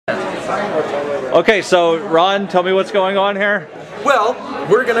Okay, so Ron, tell me what's going on here. Well,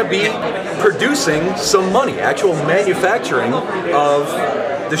 we're going to be producing some money, actual manufacturing of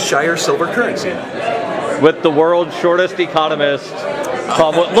the Shire Silver currency. With the world's shortest economist,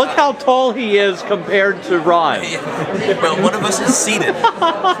 Tom. Look how tall he is compared to Ron. Well, one of us is seated.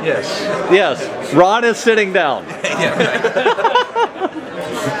 Yes. Yes, Ron is sitting down. Yeah, right.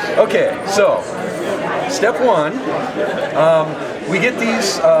 Okay, so step one, we get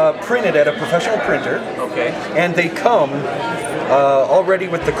these printed at a professional printer. Okay. And they come already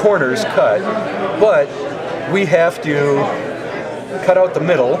with the corners cut, but we have to cut out the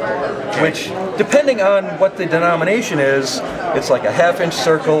middle, which, depending on what the denomination is, it's like a 1/2-inch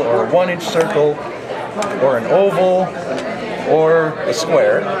circle or a 1-inch circle or an oval or a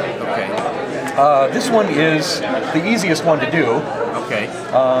square. Okay. This one is the easiest one to do. Okay.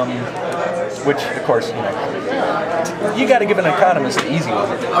 Which, of course, you got to give an economist the easy one.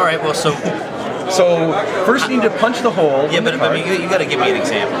 All right. Well, so first you need to punch the hole. yeah, but I mean, you got to give me an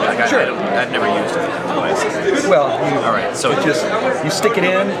example. Like, Sure. I've never used it. Well, All right. So just you stick it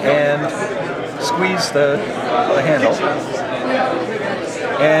in and squeeze the handle,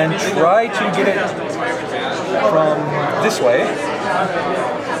 and try to get it from this way.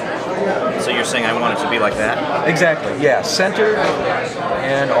 So you're saying I want it to be like that? Exactly. Yeah, centered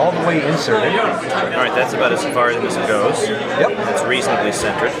and all the way inserted. All right. That's about as far as this goes. Yep. It's reasonably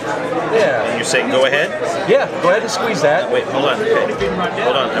centered. Yeah. And you're saying go ahead? Yeah. Go ahead and squeeze that. Wait. Hold on. Okay.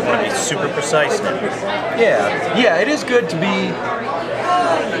 Hold on. I want to be super precise now. Yeah. Yeah. It is good to be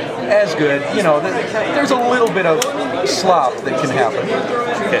as good. You know, there's a little bit of slop that can happen.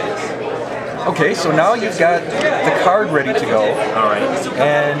 Okay. Okay. So now you've got the card ready to go. All right.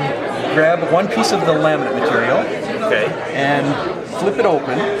 And grab one piece of the laminate material. Okay. And flip it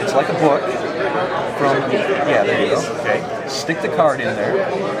open. It's like a book. Yeah, there you go. Okay. Stick the card in there.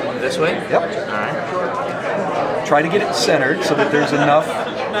 This way? Yep. All right. Try to get it centered so that there's enough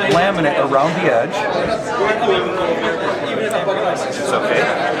laminate around the edge. It's okay.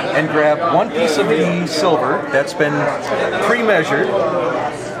 And grab one piece of the silver that's been pre-measured.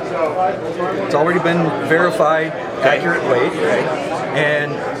 It's already been verified, accurate weight.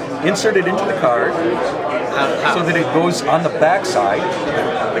 And insert it into the card so that it goes on the back side.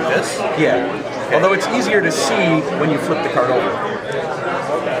 Like this? Yeah. Okay. Although it's easier to see when you flip the card over.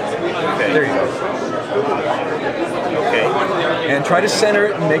 Okay. There you go. Okay. And try to center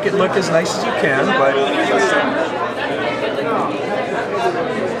it and make it look as nice as you can, but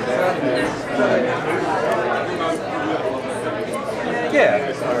yeah.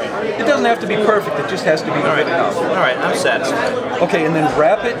 It doesn't have to be perfect, it just has to be good enough. All right, I'm satisfied. Okay, and then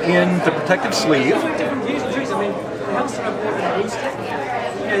wrap it in the protective sleeve.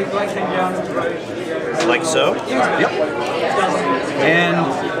 Like so? Yep. And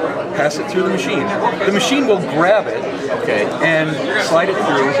pass it through the machine. The machine will grab it, okay, and slide it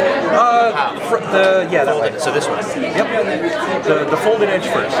through. That way. So this one. Yep. The folded edge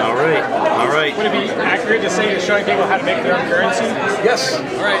first. All right. All right. Would it be accurate to say you're showing people how to make their own currency? Yes. All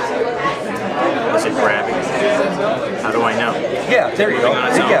right. Is it grabbing? How do I know? Yeah, there you go.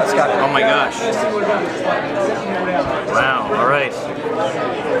 Yeah, it's got it. Oh my gosh. Wow. All right.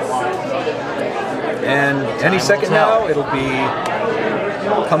 And any second now, it'll be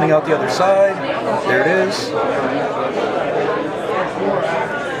coming out the other side. There it is.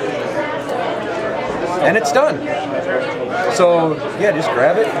 And it's done. So, yeah, just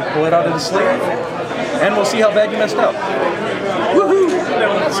grab it, pull it out of the sleeve, and we'll see how bad you messed up. Woohoo!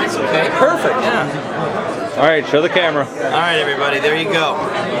 Okay. Perfect. Yeah. All right, show the camera. All right, everybody, there you go.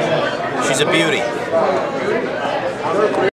 She's a beauty.